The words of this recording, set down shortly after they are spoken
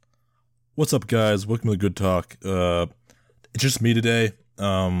What's up, guys? Welcome to Good Talk. It's just me today.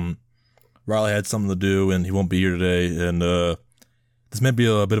 Riley had something to do, and he won't be here today. And this may be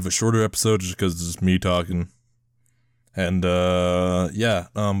a bit of a shorter episode, just because it's just me talking. And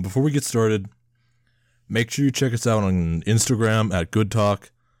before we get started, make sure you check us out on Instagram at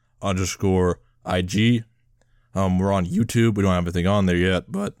GoodTalk_IG. We're on YouTube. We don't have anything on there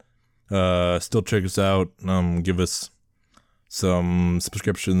yet, but still check us out. Give us some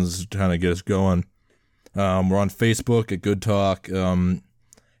subscriptions to kind of get us going. We're on Facebook at Good Talk. And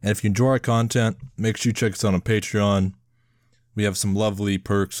if you enjoy our content, make sure you check us out on Patreon. We have some lovely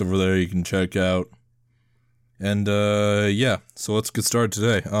perks over there you can check out. And so let's get started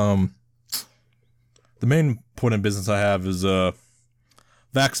today. The main point of business I have is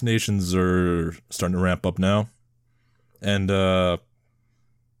vaccinations are starting to ramp up now. And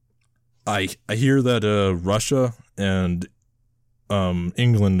I hear that Russia and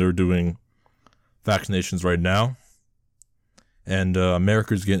England are doing vaccinations right now, and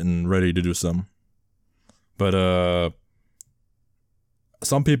America's getting ready to do some. But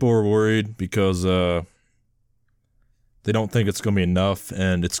some people are worried because they don't think it's going to be enough,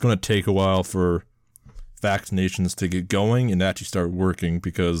 and it's going to take a while for vaccinations to get going and actually start working,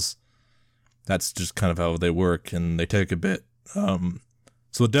 because that's just kind of how they work, and they take a bit. So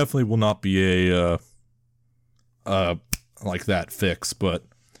it definitely will not be a like that fix, but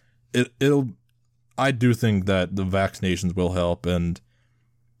it'll. I do think that the vaccinations will help, and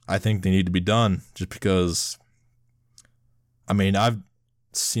I think they need to be done. Just because, I mean, I've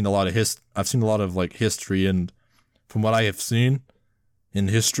seen a lot of history, and from what I have seen in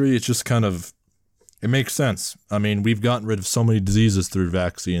history, it's just kind of, it makes sense. I mean, we've gotten rid of so many diseases through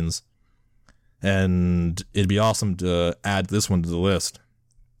vaccines, and it'd be awesome to add this one to the list.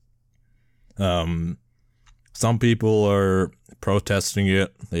 Some people are protesting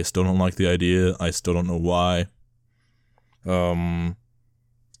it. They still don't like the idea. I still don't know why. I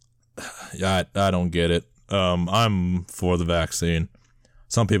don't get it. I'm for the vaccine.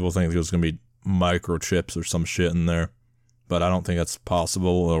 Some people think there's going to be microchips or some shit in there, but I don't think that's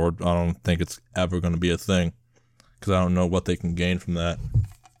possible, or I don't think it's ever going to be a thing, because I don't know what they can gain from that.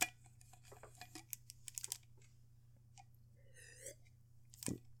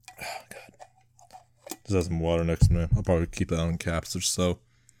 Just have some water next to me. I'll probably keep that on caps just so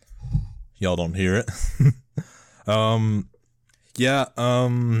y'all don't hear it. I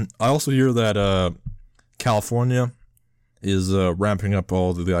also hear that California is ramping up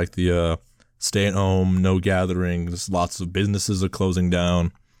all the stay at home, no gatherings. Lots of businesses are closing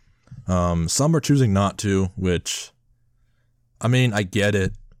down. Some are choosing not to, which, I mean, I get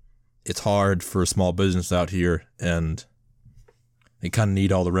it. It's hard for a small business out here, and they kind of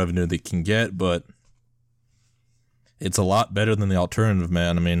need all the revenue they can get, but it's a lot better than the alternative,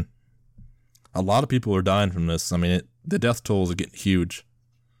 man. I mean, a lot of people are dying from this. I mean, the death tolls are getting huge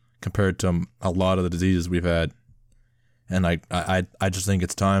compared to a lot of the diseases we've had. And I just think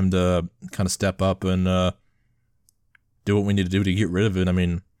it's time to kind of step up and do what we need to do to get rid of it. I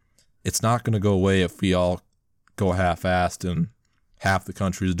mean, it's not going to go away if we all go half-assed and half the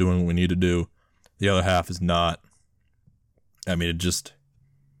country is doing what we need to do. The other half is not. I mean, it just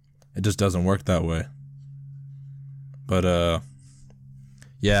doesn't work that way. But, I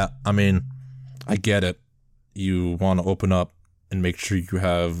mean, I get it. You want to open up and make sure you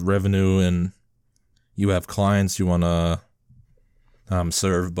have revenue and you have clients you want to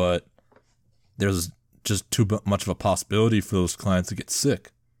serve, but there's just too much of a possibility for those clients to get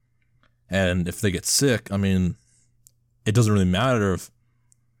sick. And if they get sick, I mean, it doesn't really matter if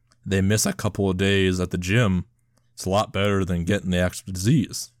they miss a couple of days at the gym. It's a lot better than getting the actual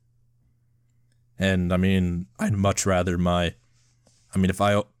disease. And I mean, I'd much rather if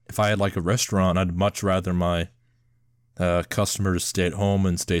I had like a restaurant, I'd much rather my customers stay at home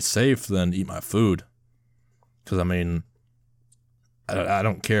and stay safe than eat my food. Because I mean, I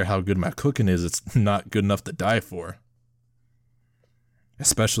don't care how good my cooking is, it's not good enough to die for.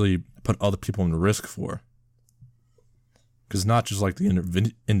 Especially put other people in risk for. Because it's not just like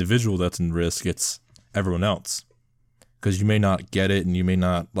the individual that's in risk, it's everyone else. Because you may not get it and you may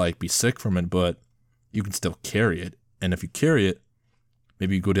not like be sick from it, but you can still carry it. And if you carry it,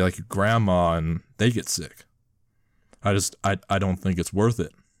 maybe you go to like your grandma and they get sick. I don't think it's worth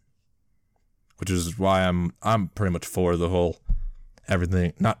it. Which is why I'm pretty much for the whole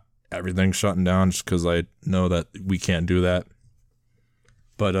not everything shutting down, just because I know that we can't do that.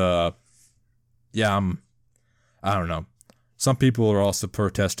 But I don't know. Some people are also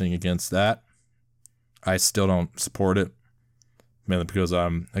protesting against that. I still don't support it. Mainly because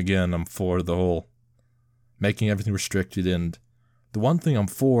I'm for the whole making everything restricted and The one thing I'm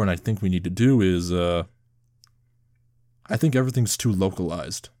for, and I think we need to do is, I think everything's too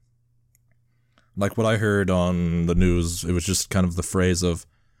localized. Like what I heard on the news, it was just kind of the phrase of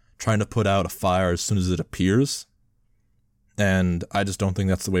trying to put out a fire as soon as it appears. And I just don't think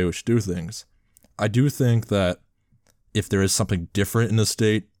that's the way we should do things. I do think that if there is something different in the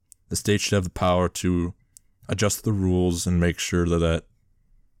state should have the power to adjust the rules and make sure that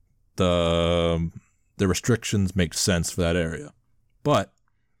the restrictions make sense for that area. But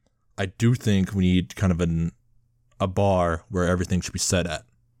I do think we need kind of a bar where everything should be set at.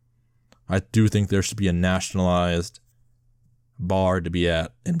 I do think there should be a nationalized bar to be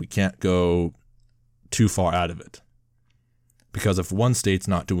at, and we can't go too far out of it. Because if one state's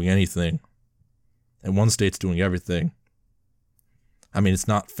not doing anything, and one state's doing everything, I mean, it's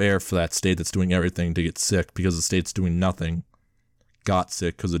not fair for that state that's doing everything to get sick because the state's doing nothing got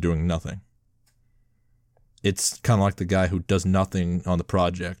sick because they're doing nothing. It's kind of like the guy who does nothing on the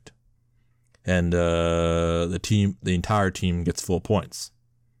project, and the entire team gets full points.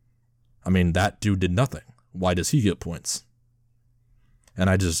 I mean, that dude did nothing. Why does he get points? And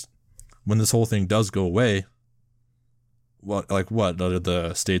when this whole thing does go away, what are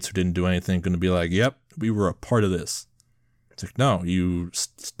the states who didn't do anything going to be like, yep, we were a part of this? It's like, no, you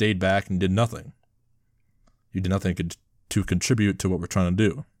stayed back and did nothing. You did nothing to contribute to what we're trying to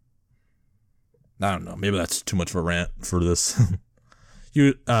do. I don't know. Maybe that's too much of a rant for this.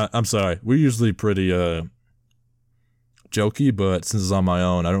 I'm sorry. We're usually pretty jokey, but since it's on my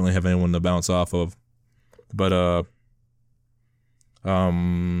own, I don't really have anyone to bounce off of. But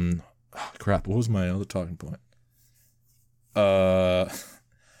crap. What was my other talking point? I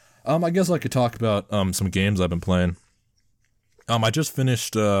guess I could talk about some games I've been playing. I just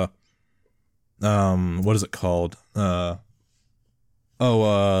finished what is it called?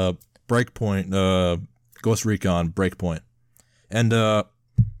 Breakpoint, Ghost Recon Breakpoint. And I'm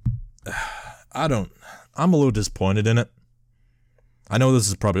a little disappointed in it. I know this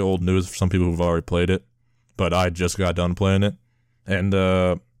is probably old news for some people who've already played it, but I just got done playing it. And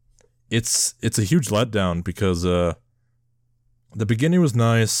it's a huge letdown because the beginning was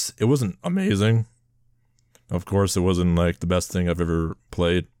nice. It wasn't amazing. Of course, it wasn't like the best thing I've ever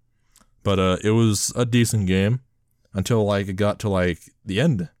played, but it was a decent game until like it got to like the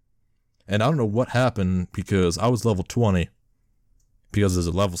end. And I don't know what happened because I was level 20 because there's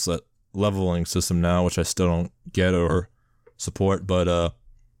a leveling system now, which I still don't get or support, but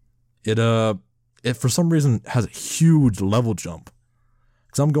it for some reason has a huge level jump.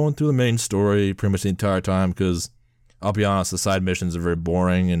 Because I'm going through the main story pretty much the entire time because I'll be honest, the side missions are very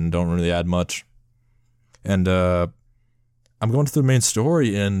boring and don't really add much. And I'm going through the main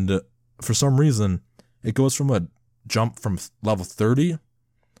story, and for some reason, it goes from a jump from level 30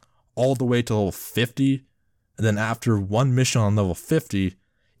 all the way to level 50, and then after one mission on level 50,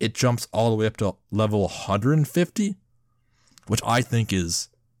 it jumps all the way up to level 150, which I think is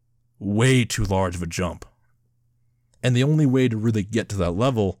way too large of a jump. And the only way to really get to that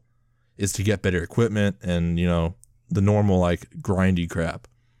level is to get better equipment and, the normal, like, grindy crap.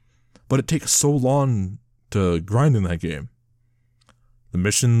 But it takes so long to grind in that game. The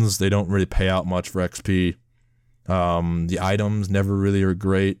missions, they don't really pay out much for XP. The items never really are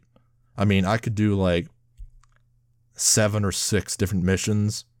great. I mean, I could do like 7 or 6 different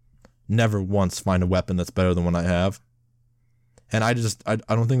missions, never once find a weapon that's better than one I have. And I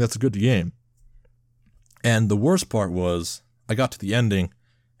don't think that's a good game. And the worst part was, I got to the ending,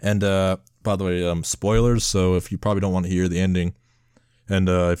 and by the way, spoilers, so if you probably don't want to hear the ending, and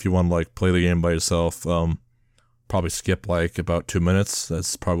if you want to like play the game by yourself, probably skip like about 2 minutes.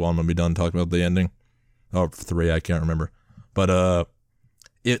 That's probably when I'm going to be done talking about the ending. Or 3, I can't remember. But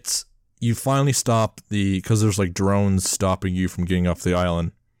you finally stop because there's like drones stopping you from getting off the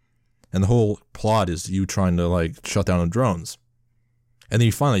island. And the whole plot is you trying to like shut down the drones. And then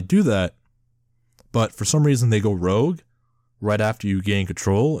you finally do that, but for some reason they go rogue right after you gain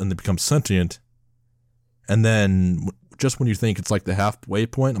control and they become sentient. And then just when you think it's like the halfway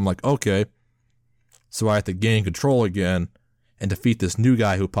point, I'm like, okay, so I have to gain control again and defeat this new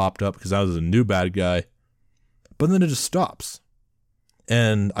guy who popped up because I was a new bad guy. But then it just stops.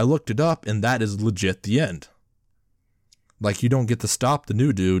 And I looked it up, and that is legit the end. Like, you don't get to stop the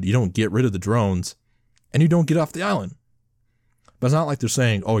new dude, you don't get rid of the drones, and you don't get off the island. But it's not like they're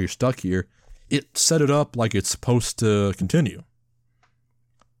saying, oh, you're stuck here. It set it up like it's supposed to continue.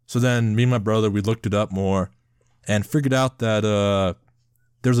 So then me and my brother, we looked it up more and figured out that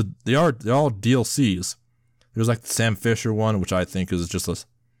they're all DLCs. There's like the Sam Fisher one, which I think is just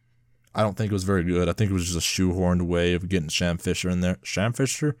I don't think it was very good. I think it was just a shoehorned way of getting Sam Fisher in there. Sam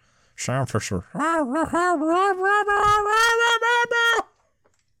Fisher? Sam Fisher. Alright,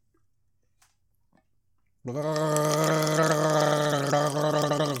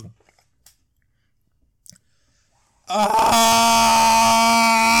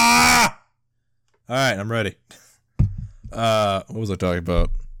 I'm ready. What was I talking about?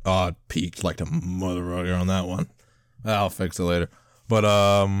 Oh, it peaked like a motherfucker on that one. I'll fix it later. But,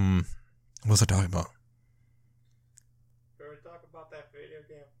 what was I talking about? We were talking about that video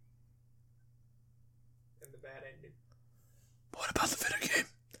game. And the bad ending. What about the video game?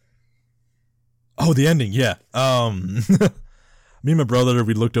 Oh, the ending, yeah. Me and my brother,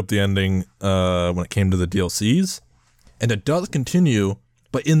 we looked up the ending, when it came to the DLCs. And it does continue,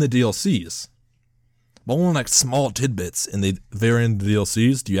 but in the DLCs. But only like small tidbits in the very end of the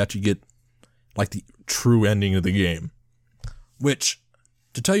DLCs do you actually get like the true ending of the game. Which,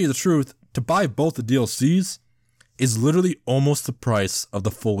 to tell you the truth, to buy both the DLCs is literally almost the price of the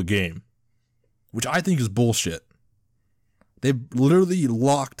full game. Which I think is bullshit. They literally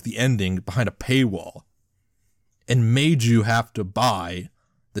locked the ending behind a paywall and made you have to buy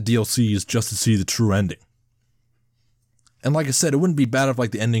the DLCs just to see the true ending. And like I said, it wouldn't be bad if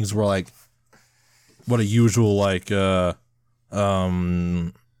like the endings were like what a usual like indie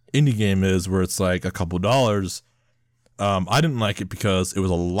game is, where it's like a couple dollars. I didn't like it because it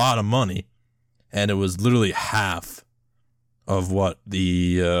was a lot of money, and it was literally half of what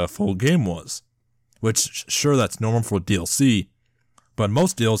the full game was. Which, sure, that's normal for DLC, but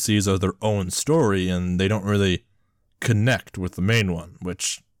most DLCs are their own story, and they don't really connect with the main one,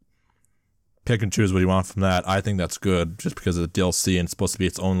 which, pick and choose what you want from that. I think that's good, just because of the DLC, and it's supposed to be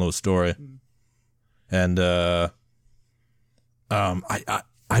its own little story. And, I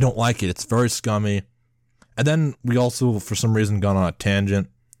don't like it. It's very scummy. And then we also, for some reason, got on a tangent.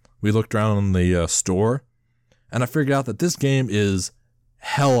 We looked around on the store, and I figured out that this game is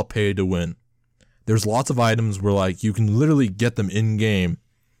hella pay to win. There's lots of items where, like, you can literally get them in-game,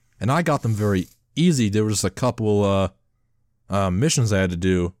 and I got them very easy. There was a couple missions I had to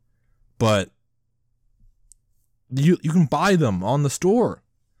do, but you can buy them on the store.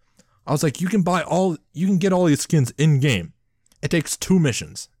 I was like, you can get all these skins in-game. It takes 2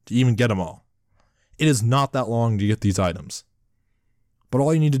 missions to even get them all. It is not that long to get these items. But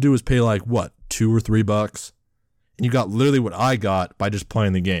all you need to do is pay like, what, $2 or $3? And you got literally what I got by just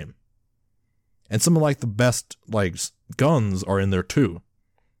playing the game. And some of like the best like guns are in there too.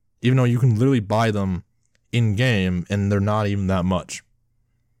 Even though you can literally buy them in-game and they're not even that much.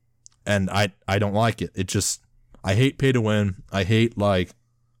 And I don't like it. It just, I hate pay to win. I hate like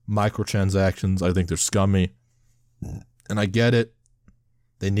microtransactions. I think they're scummy. And I get it.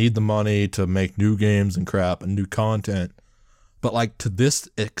 They need the money to make new games and crap and new content. But like to this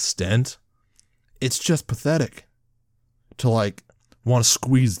extent, it's just pathetic to like want to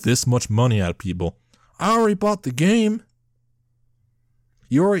squeeze this much money out of people. I already bought the game.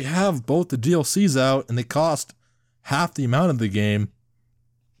 You already have both the DLCs out and they cost half the amount of the game.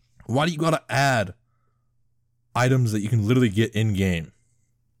 Why do you gotta add items that you can literally get in-game?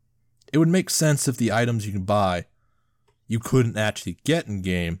 It would make sense if the items you can buy you couldn't actually get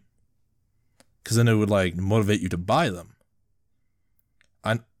in-game, because then it would like motivate you to buy them.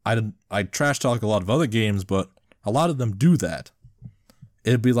 I trash talk a lot of other games, but a lot of them do that.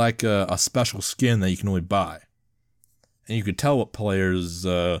 It'd be like a special skin that you can only buy. And you could tell what players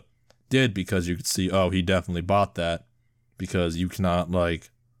did, because you could see, oh, he definitely bought that, because you cannot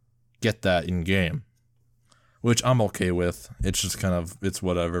like get that in-game. Which I'm okay with. It's just kind of, it's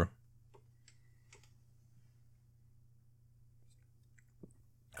whatever.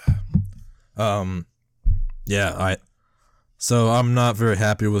 So I'm not very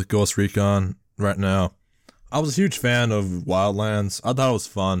happy with Ghost Recon right now. I was a huge fan of Wildlands. I thought it was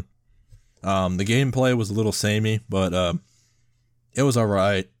fun. The gameplay was a little samey, but it was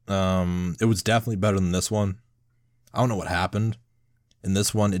alright. It was definitely better than this one. I don't know what happened. In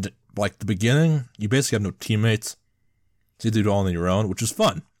this one, like the beginning, you basically have no teammates. So you do it all on your own, which is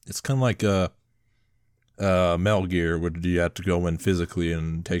fun. It's kind of like Metal Gear, where you have to go in physically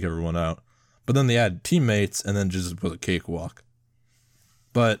and take everyone out. But then they add teammates, and then just put a cakewalk.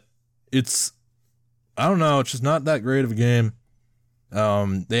 But it's, I don't know, it's just not that great of a game.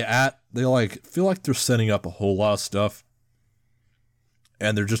 They like feel like they're setting up a whole lot of stuff,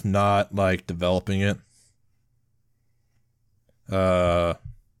 and they're just not like developing it. Yeah,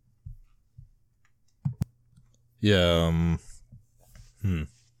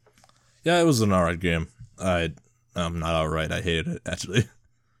 it was an alright game. I'm not alright. I hated it, actually.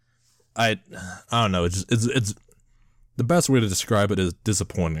 I don't know. It's the best way to describe it is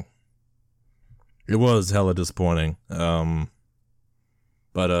disappointing. It was hella disappointing.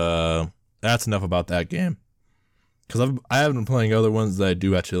 But that's enough about that game. Because I haven't been playing other ones that I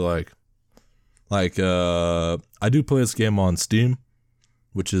do actually like. Like, I do play this game on Steam,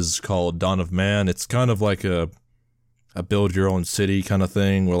 which is called Dawn of Man. It's kind of like a build your own city kind of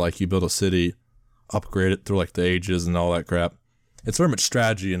thing, where like you build a city, upgrade it through like the ages and all that crap. It's very much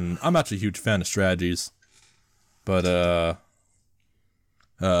strategy, and I'm actually a huge fan of strategies. But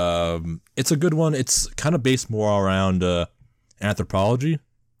it's a good one. It's kind of based more around anthropology,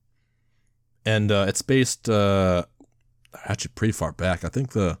 and it's based actually pretty far back. I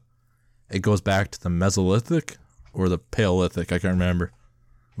think it goes back to the Mesolithic or the Paleolithic. I can't remember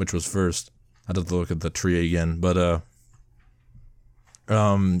which was first. I'd have to look at the tree again. But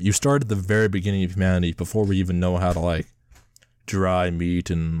you start at the very beginning of humanity before we even know how to like dry meat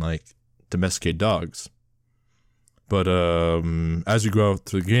and like domesticate dogs. But as you go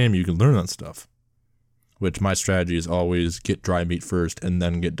through the game, you can learn that stuff. Which my strategy is always get dry meat first and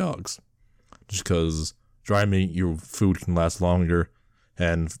then get dogs. Just because dry meat, your food can last longer.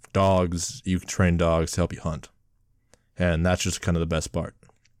 And dogs, you can train dogs to help you hunt. And that's just kind of the best part.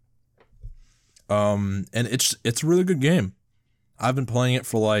 And it's a really good game. I've been playing it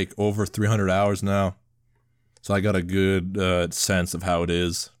for like over 300 hours now. So I got a good sense of how it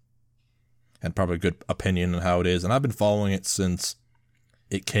is. And probably a good opinion on how it is. And I've been following it since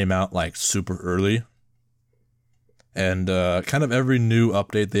it came out like super early. And kind of every new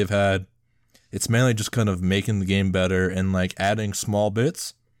update they've had, it's mainly just kind of making the game better and like adding small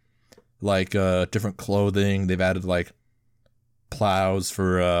bits. Like different clothing. They've added like plows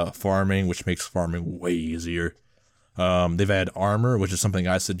for farming, which makes farming way easier. They've added armor, which is something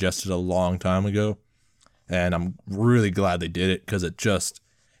I suggested a long time ago. And I'm really glad they did it because it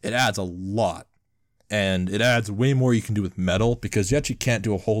adds a lot. And it adds way more you can do with metal because you actually can't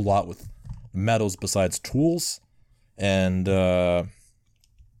do a whole lot with metals besides tools. And it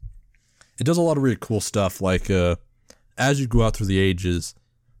does a lot of really cool stuff. Like as you go out through the ages,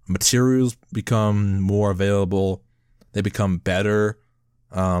 materials become more available. They become better.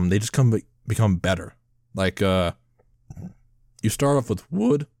 They just become better. Like you start off with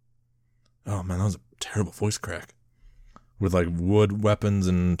wood. Oh man, that was a terrible voice crack. With like wood weapons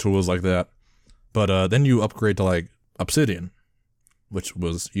and tools like that. But then you upgrade to like obsidian, which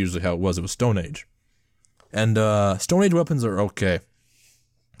was usually how it was. It was Stone Age. And Stone Age weapons are okay.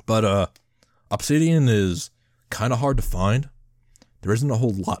 But obsidian is kind of hard to find. There isn't a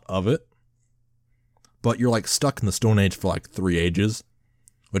whole lot of it. But you're like stuck in the Stone Age for like 3 ages,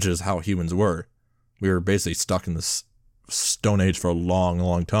 which is how humans were. We were basically stuck in this Stone Age for a long,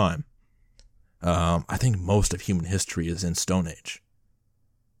 long time. I think most of human history is in Stone Age.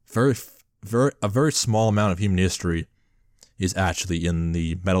 A very small amount of human history is actually in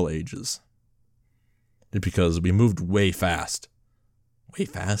the Metal Ages. Because we moved way fast. Way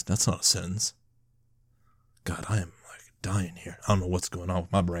fast? That's not a sentence. God, I am like dying here. I don't know what's going on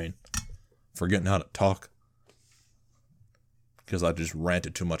with my brain. Forgetting how to talk. Because I just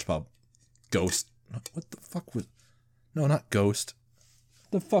ranted too much about Ghost. What the fuck was... No, not Ghost.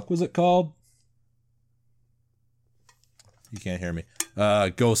 What the fuck was it called? You can't hear me.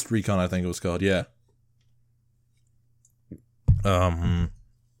 Ghost Recon, I think it was called. Yeah.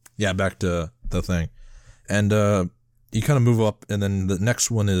 Yeah, back to the thing. And you kind of move up, and then the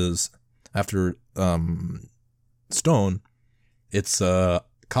next one is after stone. It's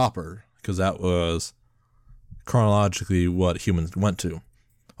copper, because that was chronologically what humans went to.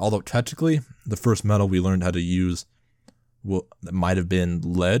 Although technically, the first metal we learned how to use might have been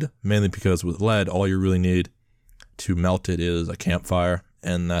lead, mainly because with lead, all you really need to melt it is a campfire,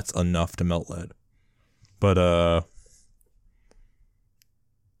 and that's enough to melt lead. But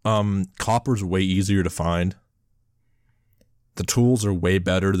copper's way easier to find. The tools are way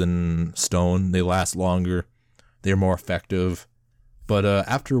better than stone. They last longer. They're more effective. But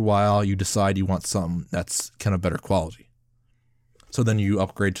after a while, you decide you want something that's kind of better quality. So then you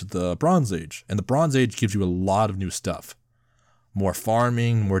upgrade to the Bronze Age. And the Bronze Age gives you a lot of new stuff. More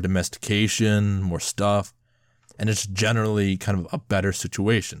farming, more domestication, more stuff. And it's generally kind of a better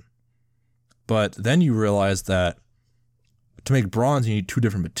situation. But then you realize that to make bronze, you need 2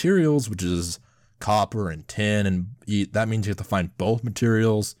 different materials, which is copper and tin, and that means you have to find both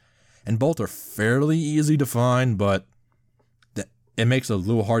materials. And both are fairly easy to find, but it makes it a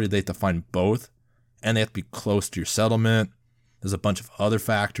little harder. They have to find both, and they have to be close to your settlement. There's a bunch of other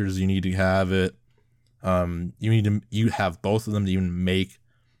factors you need to have it. You have both of them to even make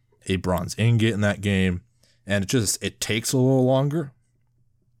a bronze ingot in that game. And it takes a little longer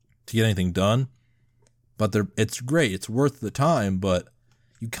to get anything done. But it's great. It's worth the time, but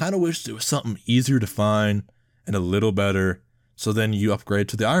you kind of wish there was something easier to find and a little better So then you upgrade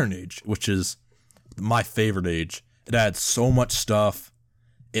to the Iron Age, which is my favorite age. It adds so much stuff.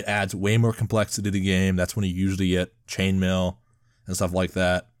 It adds way more complexity to the game. That's when you usually get chainmail and stuff like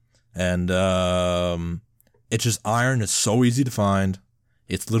that. And it's just iron is so easy to find.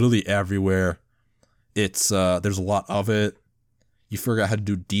 It's literally everywhere. It's there's a lot of it. You figure out how to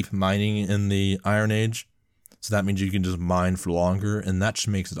do deep mining in the Iron Age. So that means you can just mine for longer, and that just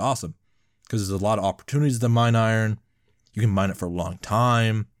makes it awesome. Because there's a lot of opportunities to mine iron. You can mine it for a long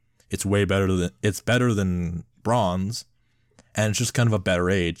time. It's way better than bronze, and it's just kind of a better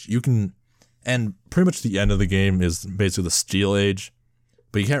age. And pretty much the end of the game is basically the steel age,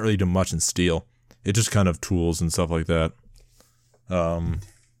 but you can't really do much in steel. It's just kind of tools and stuff like that. I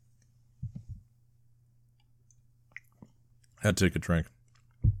had to take a drink.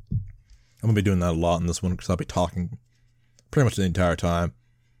 I'm gonna be doing that a lot in this one because I'll be talking pretty much the entire time.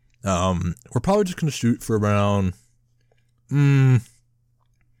 We're probably just gonna shoot for around 30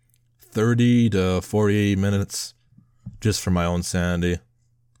 to 48 minutes, just for my own sanity.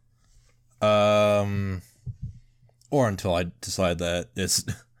 Or until I decide that it's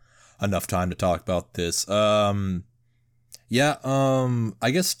enough time to talk about this. I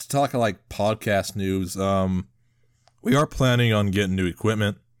guess to talk like podcast news, we are planning on getting new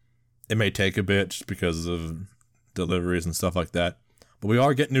equipment. It may take a bit just because of deliveries and stuff like that, but we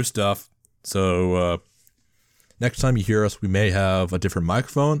are getting new stuff. So, next time you hear us, we may have a different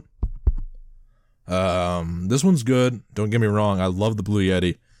microphone. This one's good. Don't get me wrong. I love the Blue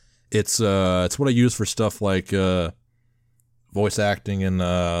Yeti. It's what I use for stuff like, voice acting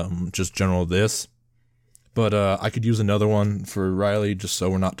and, just general this. But, I could use another one for Riley just so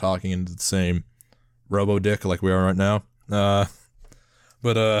we're not talking into the same robo dick like we are right now. Well,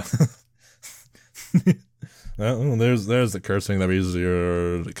 there's the cursing that we usually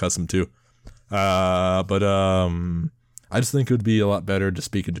are accustomed to. I just think it would be a lot better to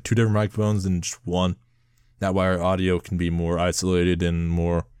speak into two different microphones than just one. That way our audio can be more isolated and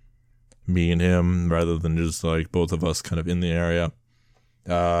more me and him rather than just like both of us kind of in the area.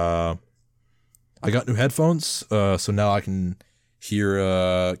 I got new headphones, so now I can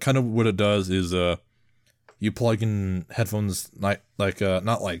hear, kind of what it does is, you plug in headphones not like,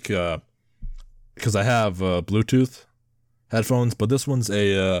 because I have, Bluetooth headphones, but this one's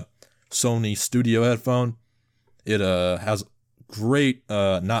a, Sony Studio headphone. It has great,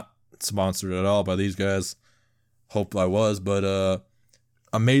 not sponsored at all by these guys. Hope I was, but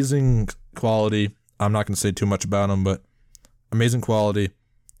amazing quality. I'm not going to say too much about them, but amazing quality.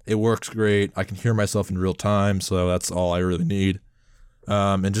 It works great. I can hear myself in real time, so that's all I really need.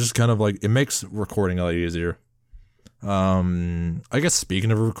 And just kind of like, it makes recording a lot easier. I guess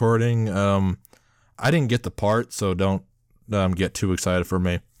speaking of recording, I didn't get the part, so don't get too excited for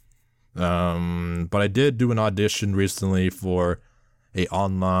me. But I did do an audition recently for a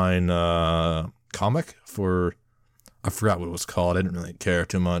online comic for, I forgot what it was called. I didn't really care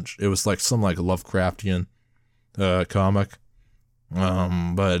too much. It was like some like Lovecraftian comic.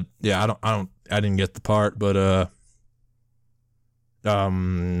 But yeah, I didn't get the part, but I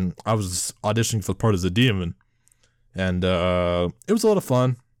was auditioning for the part as a demon, and it was a lot of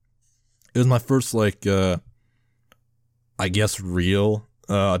fun. It was my first like I guess real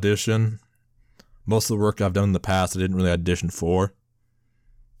audition. Most of the work I've done in the past I didn't really audition for.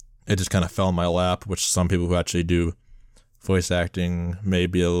 It just kind of fell in my lap, which some people who actually do voice acting may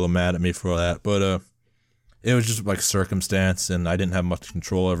be a little mad at me for that, but it was just like circumstance and I didn't have much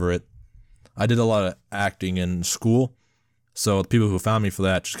control over it. I did a lot of acting in school, so the people who found me for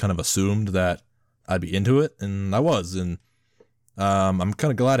that just kind of assumed that I'd be into it, and I was, and I'm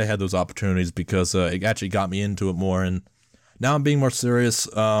kind of glad I had those opportunities because it actually got me into it more, and now I'm being more serious.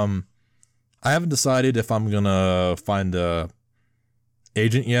 I haven't decided if I'm gonna find a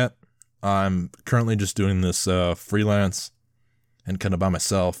agent yet. I'm currently just doing this freelance and kind of by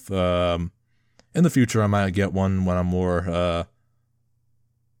myself. In the future, I might get one when I'm more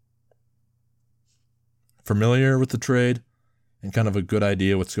familiar with the trade and kind of a good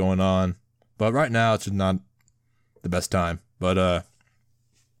idea what's going on. But right now, it's just not the best time. But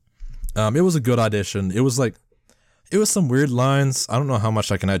it was a good audition. It was some weird lines. I don't know how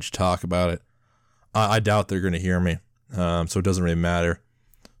much I can actually talk about it. I doubt they're going to hear me, so it doesn't really matter.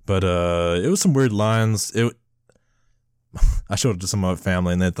 But it was some weird lines. I showed it to some of my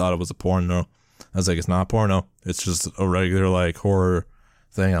family, and they thought it was a porno. I was like, it's not porno. It's just a regular, like, horror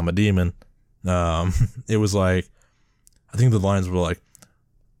thing. I'm a demon. It was like, I think the lines were like,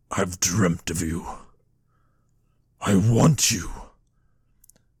 I've dreamt of you. I want you.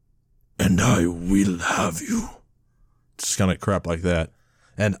 And I will have you. Just kind of crap like that.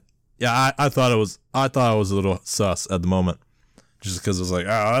 And yeah, I thought I was a little sus at the moment. just because it was like,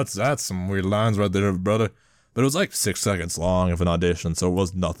 oh, that's some weird lines right there, brother. But it was like 6 seconds long of an audition, so it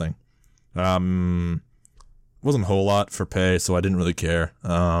was nothing. Wasn't a whole lot for pay, so I didn't really care.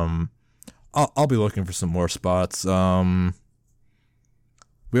 I'll be looking for some more spots. We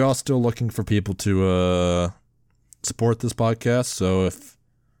are still looking for people to support this podcast. So if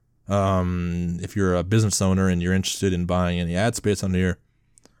you're a business owner and you're interested in buying any ad space on here,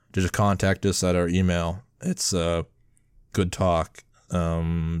 just contact us at our email. It's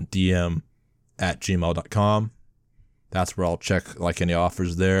goodtalkdm@gmail.com. That's where I'll check like any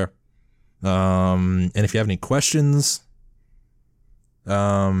offers there. And if you have any questions,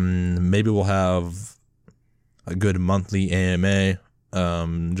 maybe we'll have a good monthly AMA,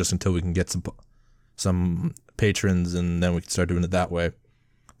 just until we can get some patrons, and then we can start doing it that way.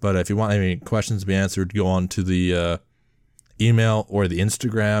 But if you want any questions to be answered, go on to the email or the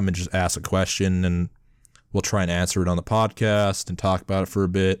Instagram and just ask a question, and we'll try and answer it on the podcast and talk about it for a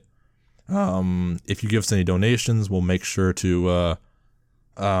bit. If you give us any donations, we'll make sure to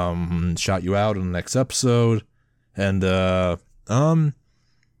shout you out in the next episode. And I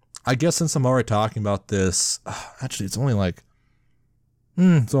guess since I'm already talking about this, actually it's only like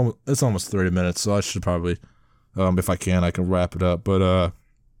it's almost 30 minutes, so I should probably if I can wrap it up. But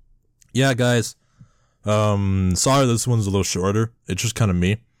yeah, guys, sorry this one's a little shorter. It's just kind of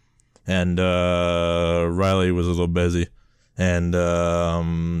me, and Riley was a little busy and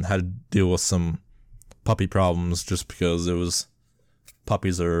had to deal with some puppy problems, just because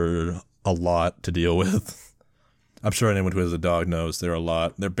puppies are a lot to deal with. I'm sure anyone who has a dog knows they're a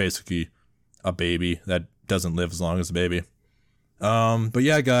lot. They're basically a baby that doesn't live as long as a baby. But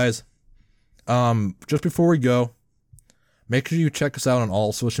yeah, guys, just before we go, make sure you check us out on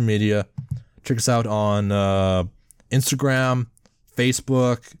all social media. Check us out on Instagram,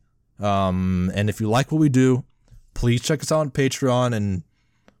 Facebook, and if you like what we do, please check us out on Patreon, and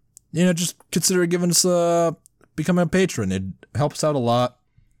just consider giving us becoming a patron. It helps out a lot.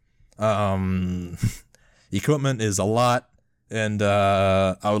 Equipment is a lot, and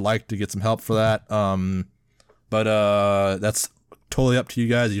I would like to get some help for that. But that's totally up to you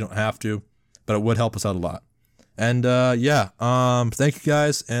guys. You don't have to, but it would help us out a lot. And yeah, thank you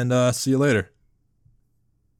guys, and see you later.